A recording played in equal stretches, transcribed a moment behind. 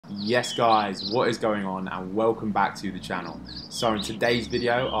Yes guys, what is going on, and welcome back to the channel. So in today's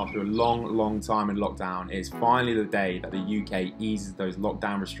video, after a long time in lockdown, it's finally the day that the UK eases those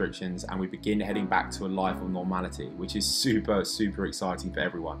lockdown restrictions and we begin heading back to a life of normality, which is super exciting for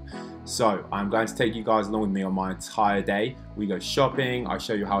everyone. So I'm going to take you guys along with me on my entire day. We go shopping, I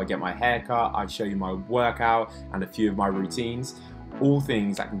show you how I get my hair cut, I show you my workout and a few of my routines, all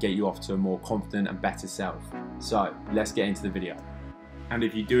things that can get you off to a more confident and better self. So let's get into the video. And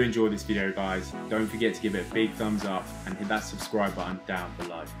if you do enjoy this video guys, don't forget to give it a big thumbs up and hit that subscribe button down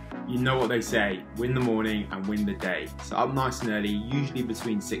below. You know what they say, win the morning and win the day. So up nice and early, usually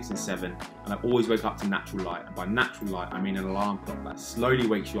between 6 and 7, and I always wake up to natural light. And by natural light, I mean an alarm clock that slowly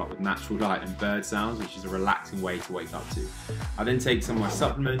wakes you up with natural light and bird sounds, which is a relaxing way to wake up to. I then take some of my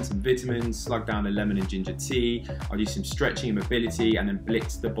supplements and vitamins, slug down a lemon and ginger tea, I'll do some stretching and mobility, and then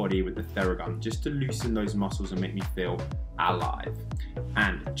blitz the body with the Theragun, just to loosen those muscles and make me feel alive.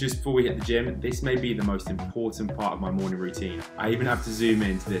 And just before we hit the gym, this may be the most important part of my morning routine. I even have to zoom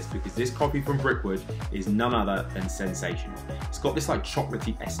into this because this coffee from Brickwood is none other than sensational. It's got this like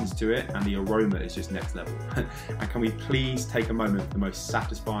chocolatey essence to it, and the aroma is just next level. And can we please take a moment for the most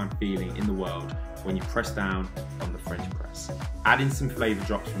satisfying feeling in the world when you press down on the French press. Add in some flavor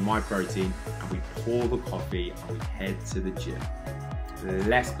drops from my protein, and we pour the coffee and we head to the gym.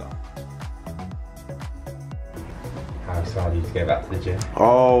 Let's go. How excited are you to get back to the gym?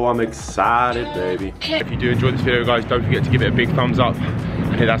 Oh, I'm excited, baby. If you do enjoy this video guys, don't forget to give it a big thumbs up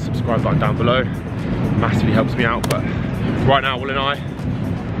and hit that subscribe button down below. Massively helps me out. But right now, Will and I,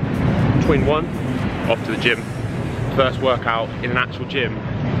 between one, off to the gym. First workout in an actual gym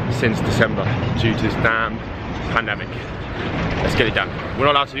since December due to this damn pandemic. Let's get it done. We're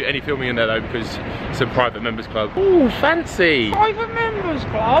not allowed to do any filming in there though because it's a private members club. Ooh, fancy! Private members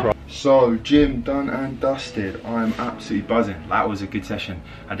club! So, gym done and dusted. I'm absolutely buzzing. That was a good session.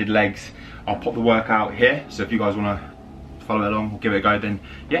 I did legs. I'll pop the workout here, so if you guys want to follow along or give it a go, then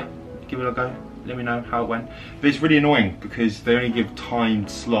yeah, give it a go. Let me know how it went. But it's really annoying because they only give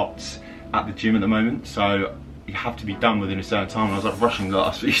timed slots at the gym at the moment, so you have to be done within a certain time. I was like rushing the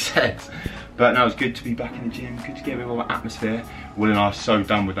last few sets. But no, it's good to be back in the gym, good to get a bit more atmosphere. Will and I are so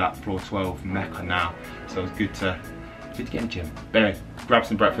done with that floor 12 mecca now, so it's good to get in the gym. But anyway, grab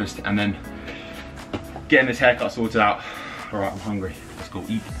some breakfast and then getting this haircut sorted out. Alright, I'm hungry, let's go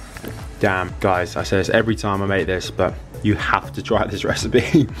eat. Damn, guys, I say this every time I make this, but you have to try this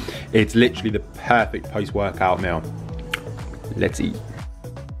recipe. It's literally the perfect post-workout meal. Let's eat.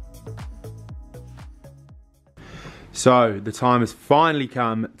 So, the time has finally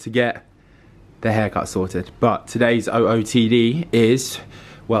come to get the haircut sorted, but today's OOTD is,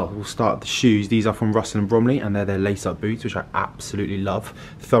 well, we'll start with the shoes. These are from Russell & Bromley and they're their lace-up boots, which I absolutely love.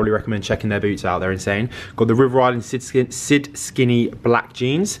 Thoroughly recommend checking their boots out, they're insane. Got the River Island Sid Skinny black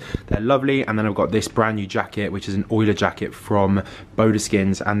jeans, they're lovely. And then I've got this brand new jacket, which is an oiler jacket from Boda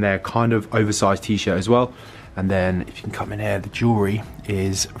Skins, and they're kind of oversized t-shirt as well. And then if you can come in here, the jewelry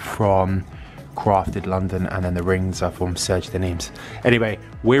is from Crafted London, and then the rings are from Serge Denims. Anyway,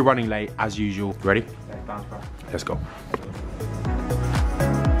 we're running late as usual. Ready? Let's go.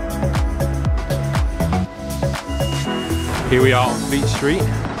 Here we are on Fleet Street.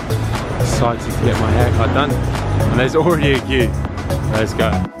 Excited to get my haircut done. And there's already a queue. Let's go.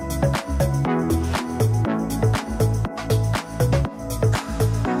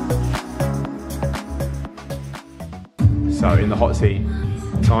 So in the hot seat,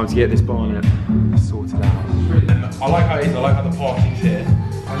 time to get this bonnet sorted out. I like how it is, I like how the parting's here.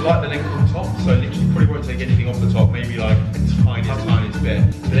 I like the length on the top, so literally probably won't take anything off the top, maybe like a tiniest bit.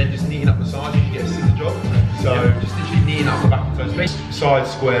 But then just neaten up the sides, you can get a scissor job. So just literally neaten up the back of the face.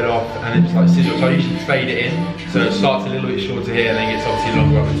 Sides squared off and then just like scissor. So I usually fade it in, so it starts a little bit shorter here and then gets obviously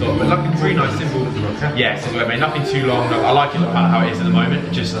longer up the top. But like a really nice simple, yeah, so I mean, nothing too long. I like it kind of how it is at the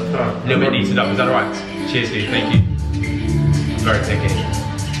moment, just a little bit neatened up. Is that alright? Cheers dude, thank you. I'm very picky.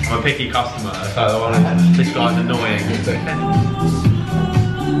 I'm a picky customer, so this guy's annoying.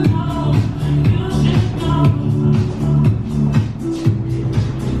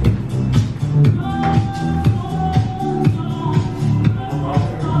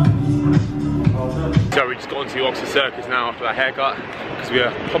 So we just got onto Oxford Circus now after that haircut because we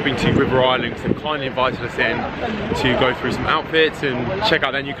are popping to River Island because they've kindly invited us in to go through some outfits and check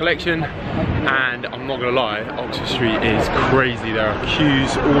out their new collection. And I'm not gonna lie, Oxford Street is crazy. There are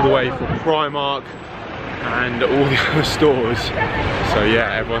queues all the way from Primark and all the other stores. So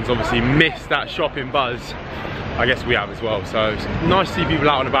yeah, everyone's obviously missed that shopping buzz. I guess we have as well. So it's nice to see people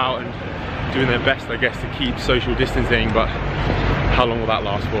out and about and doing their best, I guess, to keep social distancing, but how long will that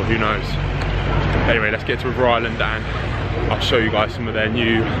last for? Who knows? Anyway, let's get to River Island and I'll show you guys some of their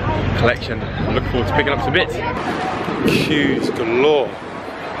new collection. I'm looking forward to picking up some bits. Shoes galore.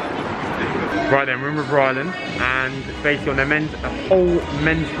 Right then, we're in River Island, and basically on their a whole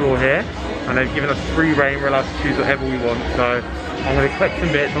men's floor here, and they've given us free reign. We're allowed to choose whatever we want. So I'm going to collect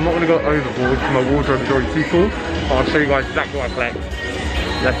some bits. I'm not going to go overboard because my wardrobe is already too full, but I'll show you guys exactly what I collect.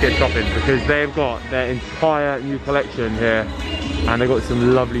 Let's get shopping, because they've got their entire new collection here, and they've got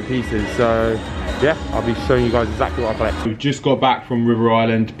some lovely pieces. So yeah, I'll be showing you guys exactly what I collect. We've just got back from River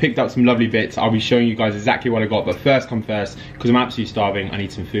Island, picked up some lovely bits. I'll be showing you guys exactly what I got, but first come first, because I'm absolutely starving, I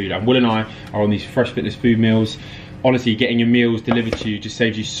need some food. And Will and I are on these Fresh Fitness food meals. Honestly, getting your meals delivered to you just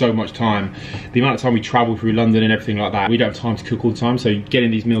saves you so much time. The amount of time we travel through London and everything like that, we don't have time to cook all the time, so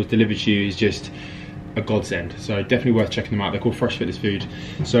getting these meals delivered to you is just a godsend. So definitely worth checking them out. They're called Fresh Fitness Food.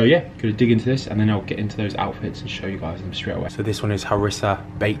 So yeah, gonna dig into this, and then I'll get into those outfits and show you guys them straight away. So this one is harissa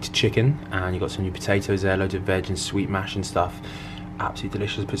baked chicken, and you got some new potatoes there, loads of veg and sweet mash and stuff. Absolutely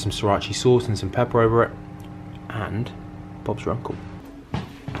delicious. Put some sriracha sauce and some pepper over it, and Bob's your uncle.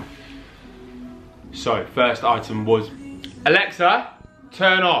 So first item was Alexa,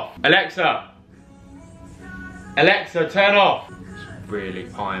 turn off. Alexa, Alexa, turn off. It's really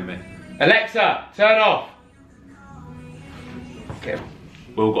eyeing me. Alexa, turn off. Okay.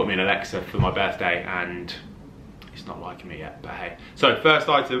 Will got me an Alexa for my birthday, and it's not liking me yet, but hey. So first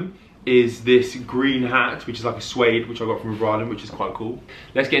item is this green hat, which is like a suede, which I got from River Island, which is quite cool.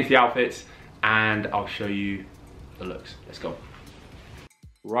 Let's get into the outfits, and I'll show you the looks. Let's go.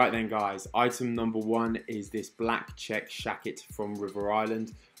 Right then guys, item number one is this black check Shacket from River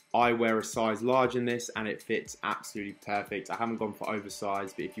Island. I wear a size large in this, and it fits absolutely perfect. I haven't gone for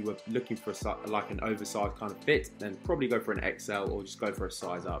oversized, but if you were looking for like an oversized kind of fit, then probably go for an XL or just go for a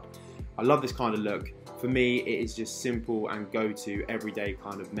size up. I love this kind of look. For me, it is just simple and go-to everyday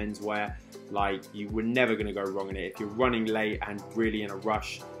kind of menswear. Like, you were never gonna go wrong in it. If you're running late and really in a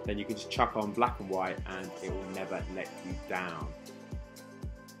rush, then you can just chuck on black and white and it will never let you down.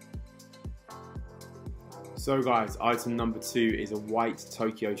 So guys, item number two is a white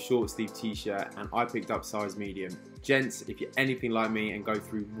Tokyo short sleeve t-shirt, and I picked up size medium. Gents, if you're anything like me and go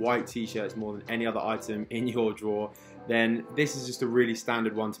through white t-shirts more than any other item in your drawer, then this is just a really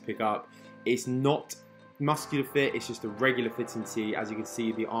standard one to pick up. It's not muscular fit, it's just a regular fitting tee. As you can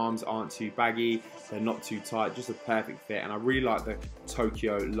see, the arms aren't too baggy, they're not too tight, just a perfect fit. And I really like the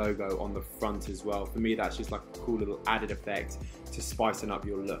Tokyo logo on the front as well. For me, that's just like a cool little added effect to spicing up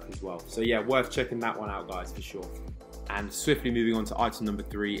your look as well. So yeah, worth checking that one out guys, for sure. And swiftly moving on to item number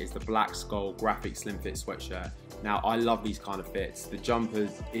three is the Black Skull graphic slim fit sweatshirt. Now, I love these kind of fits. The jumper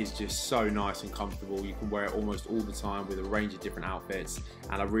is just so nice and comfortable. You can wear it almost all the time with a range of different outfits.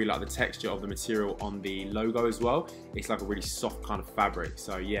 And I really like the texture of the material on the logo as well. It's like a really soft kind of fabric.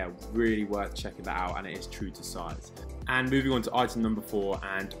 So yeah, really worth checking that out, and it is true to size. And moving on to item number four,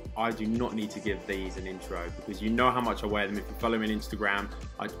 and I do not need to give these an intro because you know how much I wear them. If you follow me on Instagram,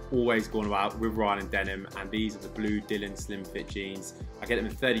 I've always gone about River Island denim, and these are the blue Dylan slim fit jeans. I get them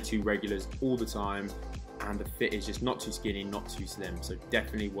in 32 regulars all the time, and the fit is just not too skinny, not too slim, so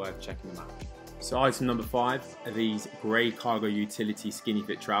definitely worth checking them out. So item number five are these grey cargo utility skinny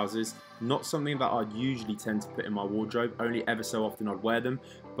fit trousers. Not something that I usually tend to put in my wardrobe, only ever so often I'd wear them,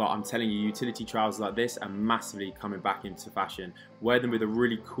 but I'm telling you, utility trousers like this are massively coming back into fashion. Wear them with a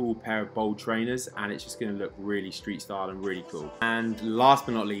really cool pair of bold trainers, and it's just gonna look really street style and really cool. And last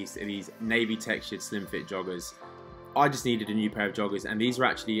but not least are these navy textured slim fit joggers. I just needed a new pair of joggers, and these are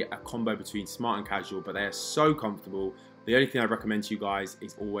actually a combo between smart and casual, but they are so comfortable. The only thing I recommend to you guys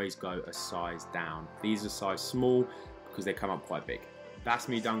is always go a size down. These are size small because they come up quite big. That's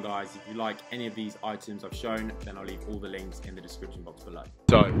me done guys. If you like any of these items I've shown, then I'll leave all the links in the description box below.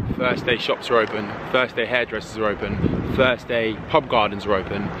 So, first day shops are open, first day hairdressers are open, first day pub gardens are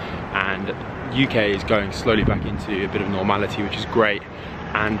open, and UK is going slowly back into a bit of normality, which is great.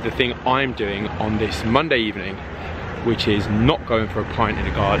 And the thing I'm doing on this Monday evening, which is not going for a pint in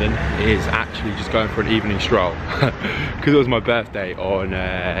a garden, is actually just going for an evening stroll. Because it was my birthday on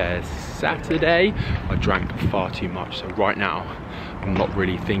Saturday, I drank far too much. So right now, I'm not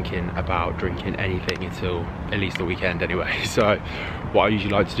really thinking about drinking anything until at least the weekend anyway. So what I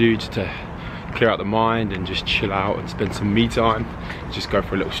usually like to do, just to clear out the mind and just chill out and spend some me time, just go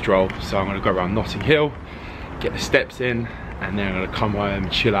for a little stroll. So I'm gonna go around Notting Hill, get the steps in, and then I'm gonna come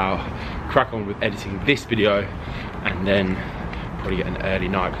home, chill out, crack on with editing this video, and then probably get an early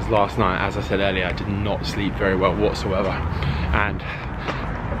night, because last night, as I said earlier, I did not sleep very well whatsoever. And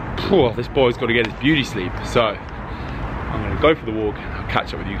this boy's got to get his beauty sleep. So I'm gonna go for the walk, and I'll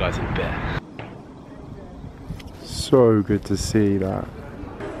catch up with you guys in a bit. So good to see that.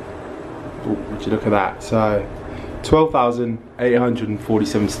 Oh, would you look at that? So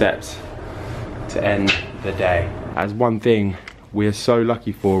 12,847 steps to end the day. As one thing we are so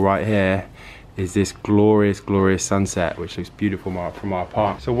lucky for right here is this glorious sunset, which looks beautiful from our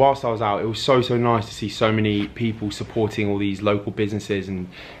park. So whilst I was out, it was so nice to see so many people supporting all these local businesses and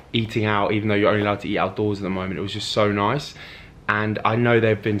eating out, even though you're only allowed to eat outdoors at the moment. It was just so nice. And I know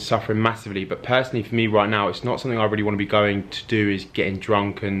they've been suffering massively, but personally for me right now, it's not something I really want to be going to do, is getting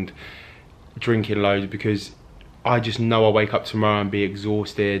drunk and drinking loads, because I just know I'll wake up tomorrow and be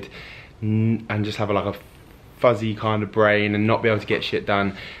exhausted and just have like a fuzzy kind of brain and not be able to get shit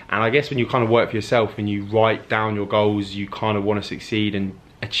done. And I guess when you kind of work for yourself and you write down your goals, you kind of want to succeed and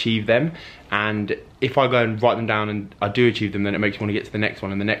achieve them. And if I go and write them down and I do achieve them, then it makes me want to get to the next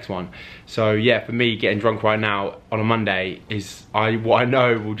one and the next one. So yeah, for me, getting drunk right now on a Monday is what I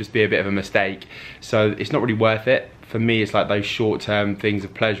know will just be a bit of a mistake. So it's not really worth it. For me, it's like those short-term things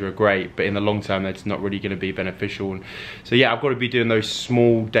of pleasure are great, but in the long term, it's not really going to be beneficial. And so yeah, I've got to be doing those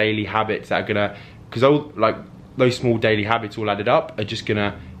small daily habits that are gonna, because those small daily habits all added up are just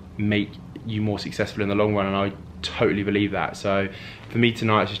gonna make you more successful in the long run, and I totally believe that. So for me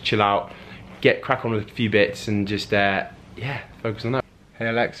tonight, it's just chill out, crack on with a few bits, and just yeah, focus on that. Hey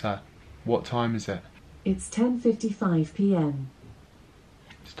Alexa, what time is it? It's 10:55 p.m.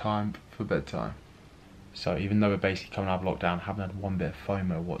 It's time for bedtime. So even though we're basically coming out of lockdown, I haven't had one bit of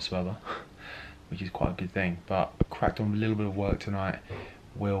FOMO whatsoever, which is quite a good thing. But I cracked on a little bit of work tonight.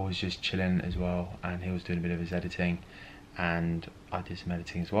 Will was just chilling as well, and he was doing a bit of his editing, and I did some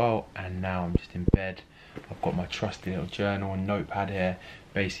editing as well. And now I'm just in bed. I've got my trusty little journal and notepad here.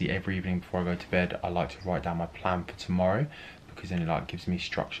 Basically every evening before I go to bed, I like to write down my plan for tomorrow, because then it like gives me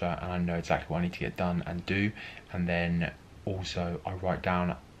structure and I know exactly what I need to get done and do. And then also I write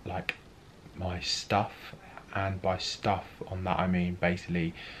down like my stuff, and by stuff on that I mean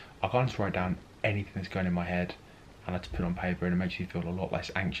basically I can't just write down anything that's going in my head and I have to put it on paper, and it makes me feel a lot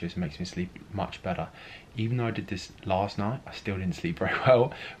less anxious, it makes me sleep much better. Even though I did this last night, I still didn't sleep very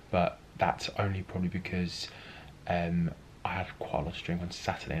well, but that's only probably because I had quite a lot of drink on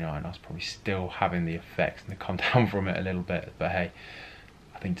Saturday night and I was probably still having the effects and the come down from it a little bit. But hey,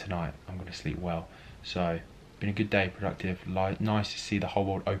 I think tonight I'm going to sleep well. So been a good day, productive, nice to see the whole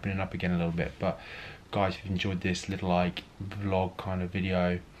world opening up again a little bit. But guys, if you've enjoyed this little like vlog kind of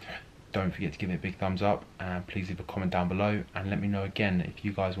video, don't forget to give it a big thumbs up, and please leave a comment down below and let me know again if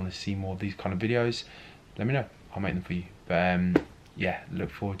you guys want to see more of these kind of videos. Let me know, I'll make them for you. But yeah, look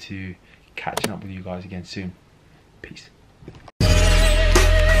forward to catching up with you guys again soon. Peace.